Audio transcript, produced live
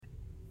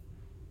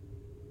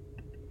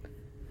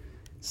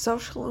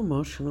Social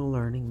emotional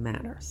learning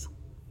matters.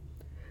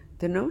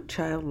 The No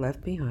Child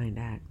Left Behind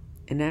Act,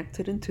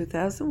 enacted in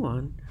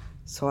 2001,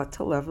 sought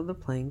to level the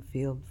playing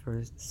field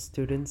for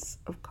students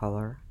of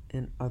color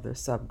and other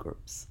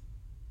subgroups.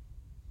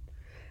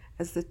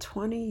 As the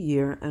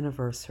 20-year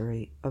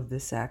anniversary of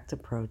this act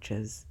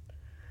approaches,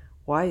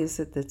 why is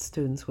it that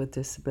students with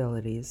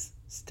disabilities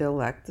still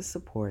lack the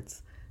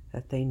supports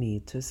that they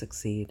need to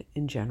succeed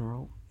in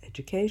general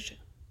education?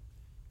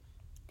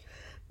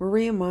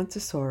 Maria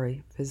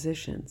Montessori,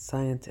 physician,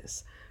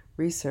 scientist,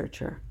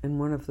 researcher, and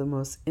one of the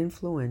most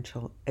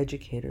influential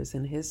educators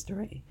in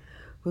history,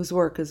 whose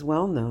work is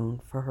well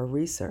known for her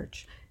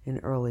research in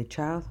early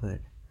childhood,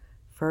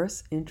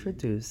 first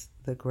introduced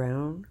the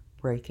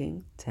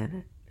groundbreaking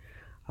tenet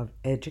of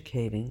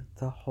educating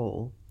the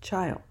whole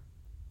child.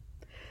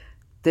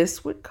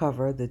 This would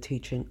cover the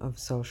teaching of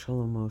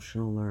social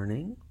emotional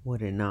learning,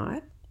 would it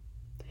not?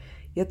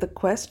 Yet the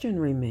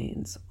question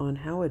remains on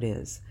how it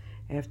is,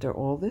 after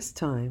all this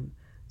time,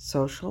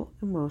 social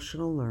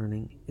emotional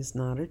learning is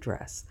not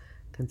addressed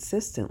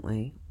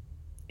consistently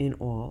in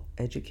all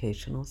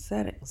educational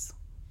settings.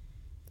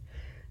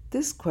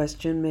 This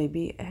question may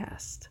be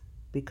asked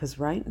because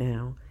right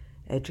now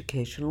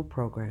educational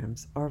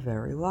programs are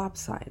very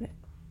lopsided.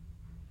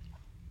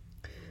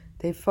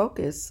 They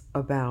focus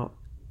about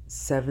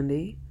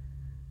 70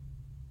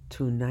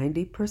 to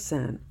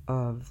 90%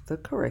 of the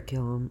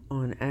curriculum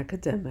on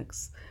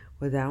academics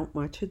without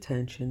much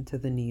attention to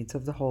the needs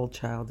of the whole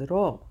child at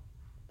all.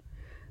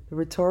 The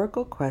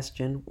rhetorical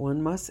question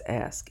one must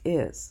ask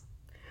is,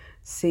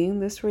 seeing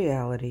this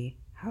reality,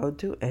 how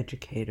do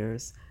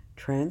educators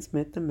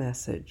transmit the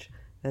message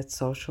that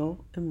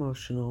social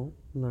emotional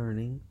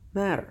learning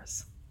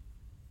matters?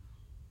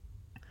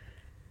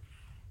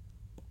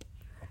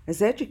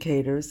 As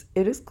educators,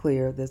 it is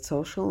clear that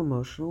social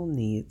emotional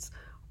needs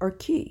are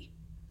key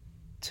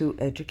to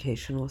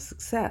educational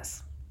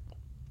success.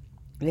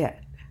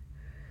 Yet,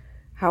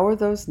 how are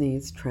those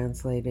needs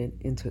translated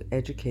into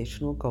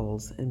educational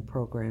goals and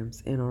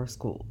programs in our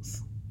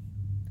schools?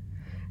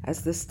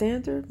 As the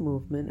standard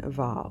movement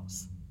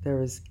evolves,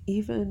 there is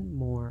even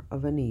more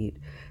of a need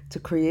to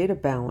create a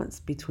balance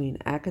between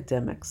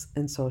academics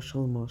and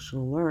social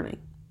emotional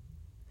learning.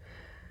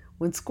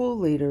 When school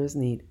leaders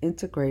need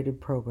integrated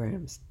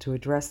programs to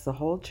address the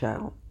whole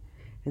child,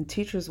 and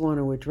teachers want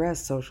to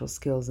address social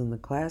skills in the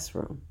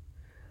classroom,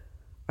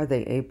 are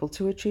they able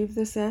to achieve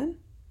this end?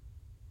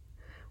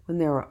 When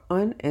there are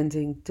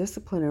unending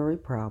disciplinary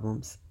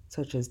problems,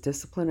 such as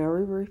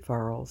disciplinary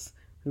referrals,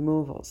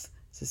 removals,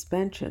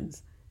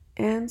 suspensions,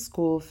 and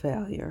school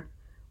failure,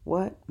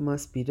 what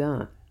must be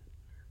done?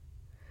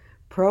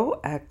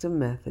 Proactive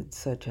methods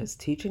such as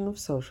teaching of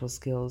social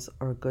skills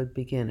are a good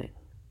beginning.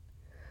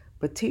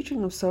 But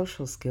teaching of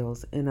social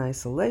skills in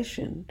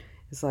isolation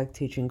is like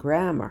teaching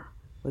grammar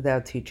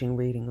without teaching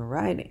reading or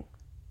writing.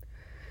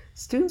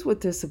 Students with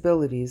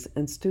disabilities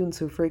and students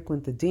who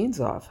frequent the dean's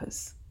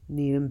office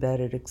need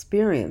embedded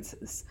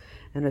experiences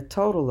and a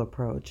total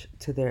approach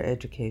to their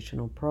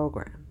educational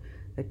program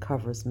that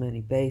covers many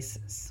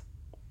bases.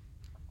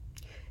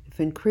 If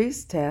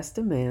increased task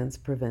demands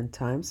prevent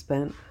time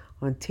spent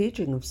on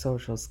teaching of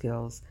social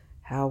skills,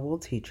 how will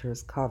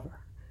teachers cover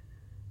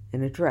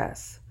and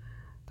address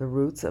the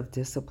roots of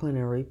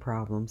disciplinary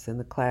problems in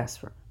the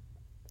classroom?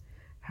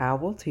 How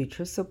will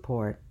teachers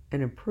support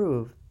and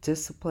improve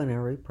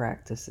disciplinary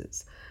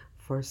practices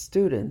for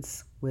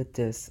students with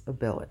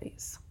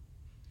disabilities?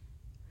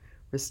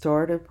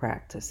 Restorative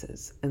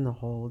practices in the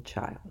whole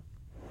child.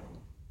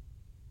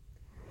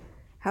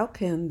 How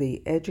can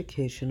the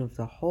education of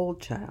the whole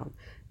child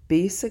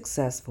be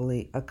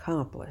successfully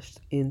accomplished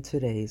in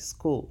today's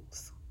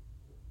schools?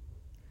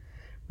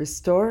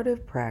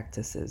 Restorative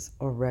practices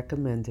are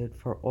recommended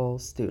for all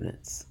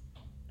students.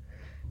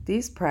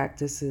 These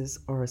practices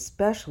are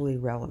especially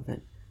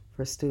relevant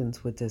for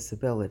students with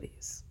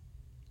disabilities.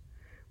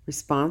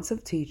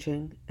 Responsive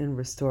teaching and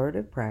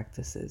restorative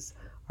practices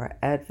are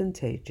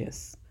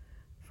advantageous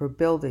for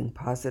building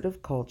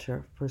positive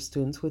culture for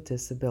students with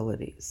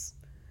disabilities,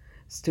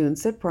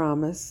 students that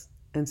promise,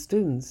 and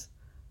students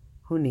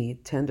who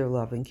need tender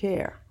love and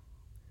care.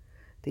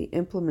 The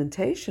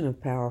implementation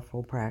of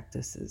powerful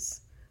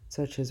practices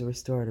such as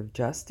restorative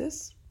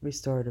justice,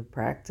 restorative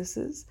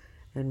practices,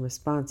 and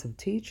responsive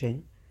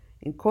teaching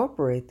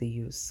incorporate the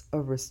use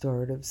of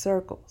restorative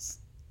circles.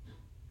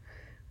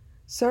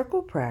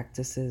 Circle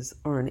practices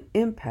are an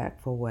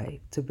impactful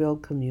way to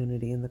build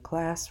community in the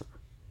classroom,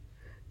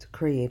 to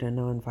create a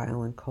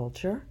nonviolent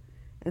culture,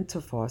 and to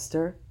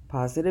foster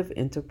positive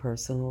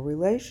interpersonal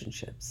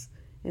relationships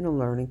in a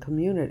learning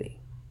community.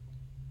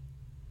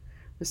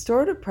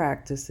 Restorative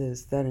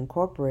practices that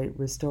incorporate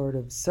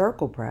restorative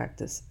circle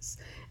practices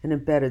and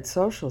embedded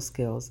social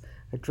skills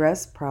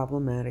address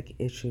problematic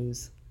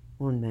issues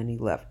on many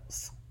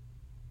levels.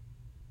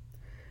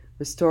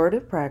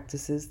 Restorative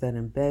practices that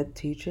embed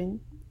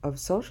teaching of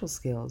social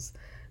skills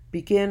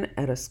begin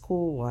at a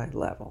school-wide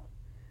level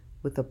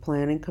with a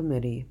planning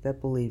committee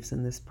that believes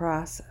in this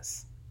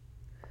process.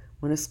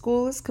 When a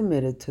school is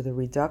committed to the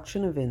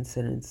reduction of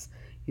incidents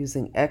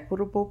Using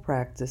equitable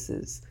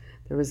practices,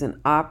 there is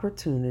an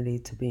opportunity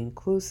to be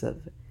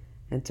inclusive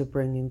and to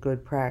bring in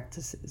good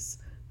practices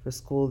for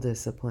school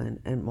discipline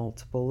at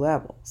multiple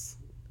levels.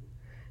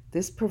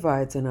 This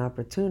provides an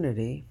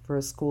opportunity for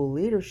a school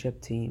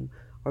leadership team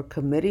or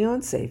committee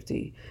on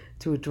safety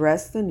to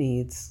address the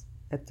needs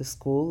at the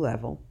school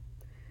level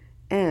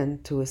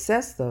and to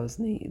assess those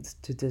needs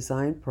to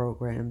design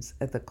programs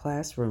at the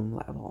classroom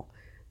level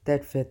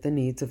that fit the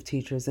needs of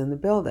teachers in the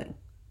building.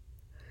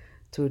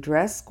 To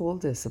address school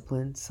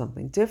discipline,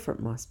 something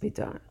different must be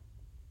done.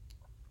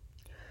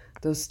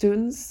 Those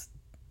students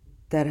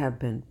that have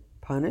been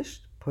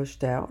punished,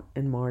 pushed out,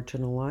 and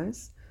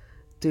marginalized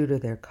due to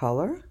their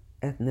color,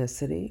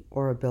 ethnicity,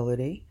 or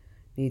ability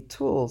need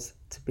tools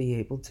to be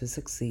able to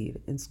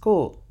succeed in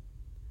school.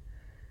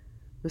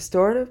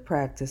 Restorative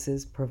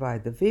practices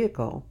provide the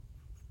vehicle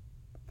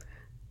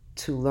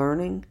to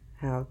learning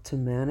how to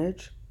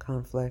manage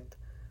conflict,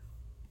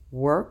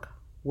 work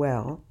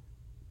well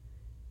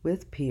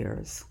with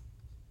peers,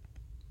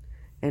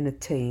 and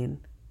attain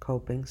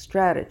coping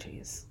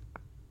strategies.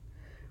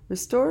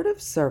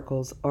 Restorative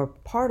circles are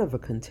part of a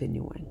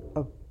continuum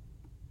of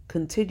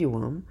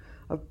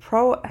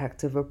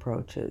proactive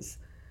approaches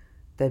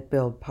that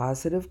build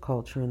positive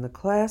culture in the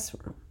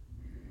classroom.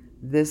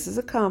 This is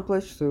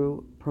accomplished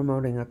through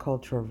promoting a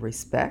culture of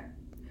respect,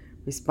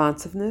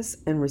 responsiveness,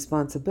 and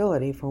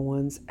responsibility for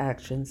one's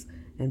actions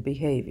and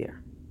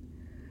behavior.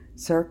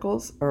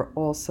 Circles are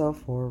also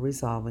for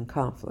resolving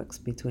conflicts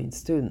between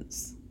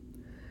students.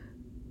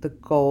 The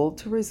goal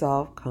to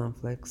resolve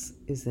conflicts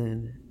is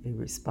in a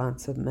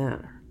responsive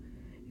manner.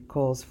 It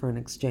calls for an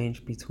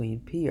exchange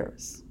between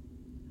peers.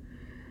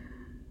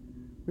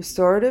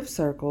 Restorative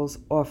circles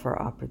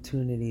offer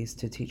opportunities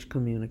to teach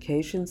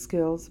communication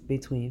skills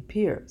between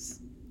peers.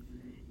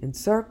 In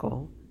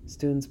circle,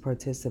 students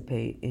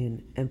participate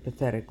in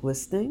empathetic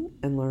listening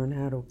and learn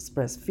how to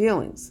express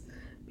feelings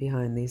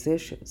behind these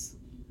issues.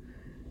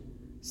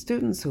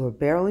 Students who are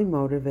barely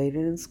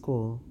motivated in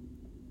school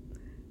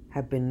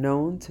have been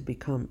known to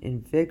become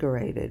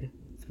invigorated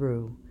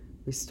through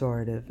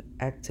restorative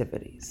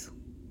activities.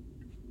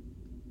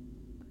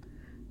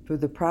 Through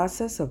the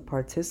process of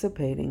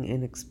participating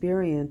in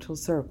experiential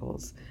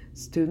circles,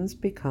 students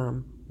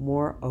become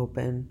more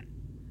open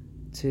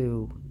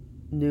to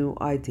new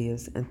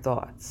ideas and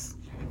thoughts.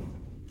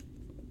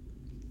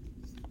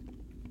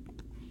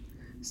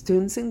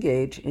 Students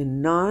engage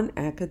in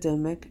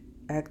non-academic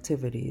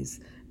activities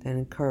that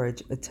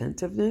encourage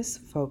attentiveness,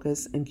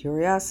 focus, and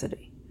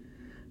curiosity.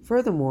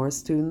 Furthermore,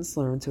 students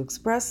learn to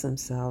express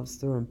themselves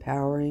through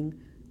empowering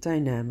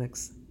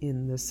dynamics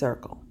in the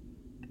circle.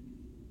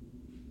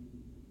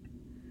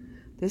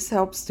 This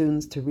helps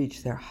students to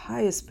reach their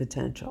highest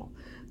potential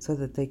so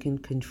that they can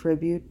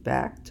contribute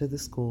back to the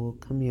school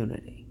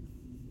community.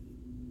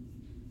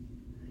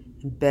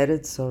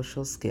 Embedded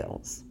social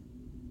skills.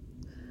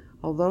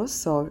 Although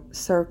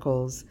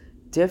circles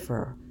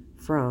differ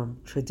from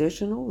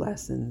traditional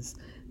lessons,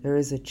 there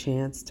is a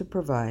chance to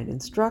provide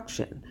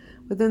instruction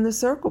within the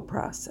circle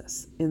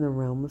process in the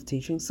realm of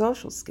teaching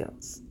social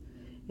skills.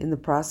 In the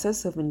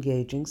process of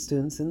engaging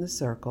students in the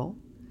circle,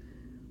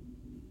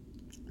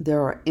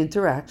 there are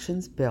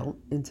interactions built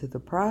into the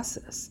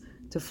process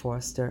to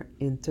foster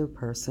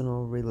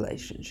interpersonal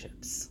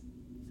relationships.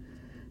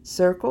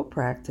 Circle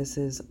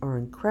practices are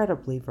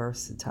incredibly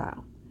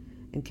versatile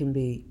and can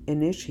be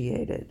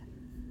initiated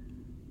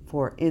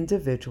for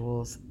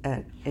individuals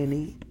at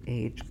any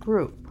age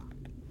group.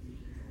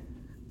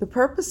 The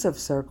purpose of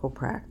circle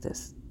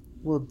practice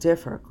will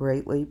differ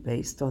greatly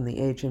based on the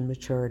age and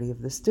maturity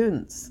of the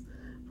students.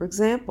 For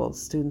example,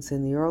 students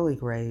in the early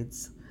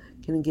grades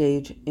can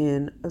engage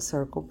in a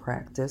circle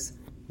practice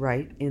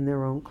right in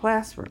their own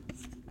classroom.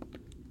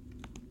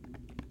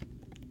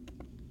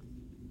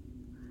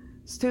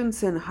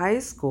 Students in high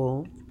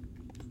school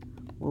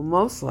will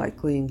most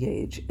likely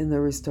engage in the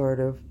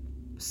restorative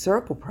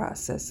circle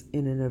process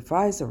in an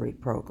advisory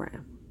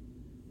program.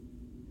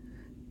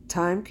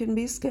 Time can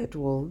be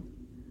scheduled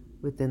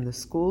within the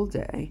school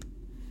day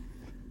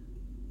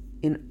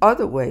in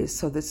other ways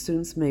so that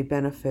students may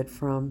benefit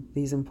from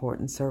these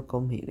important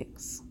circle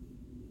meetings.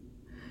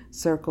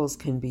 Circles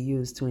can be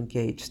used to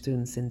engage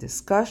students in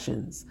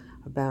discussions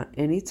about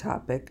any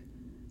topic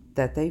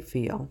that they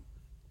feel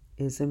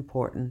is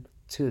important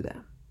to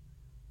them.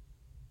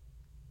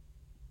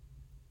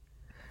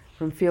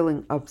 From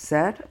feeling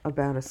upset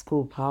about a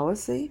school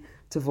policy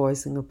to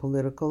voicing a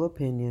political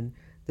opinion,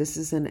 this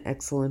is an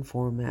excellent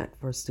format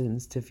for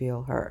students to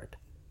feel heard.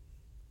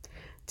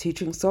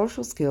 Teaching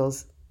social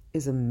skills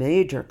is a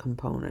major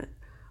component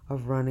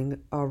of running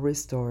a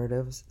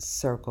restorative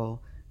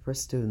circle for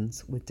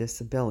students with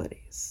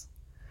disabilities.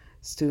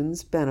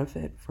 Students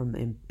benefit from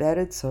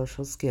embedded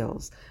social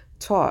skills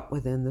taught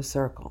within the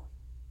circle.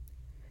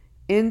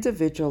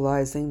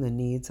 Individualizing the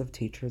needs of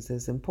teachers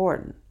is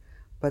important,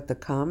 but the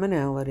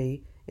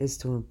commonality is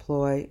to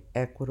employ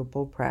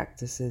equitable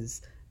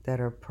practices that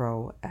are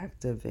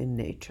proactive in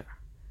nature.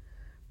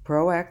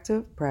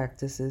 Proactive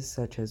practices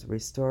such as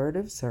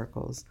restorative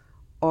circles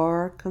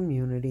are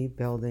community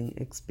building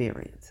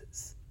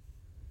experiences.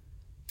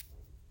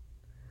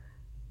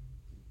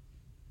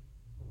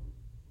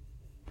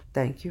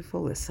 Thank you for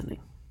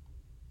listening.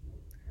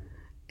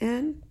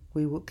 And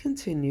we will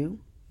continue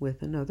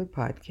with another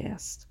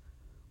podcast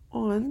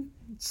on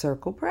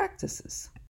circle practices.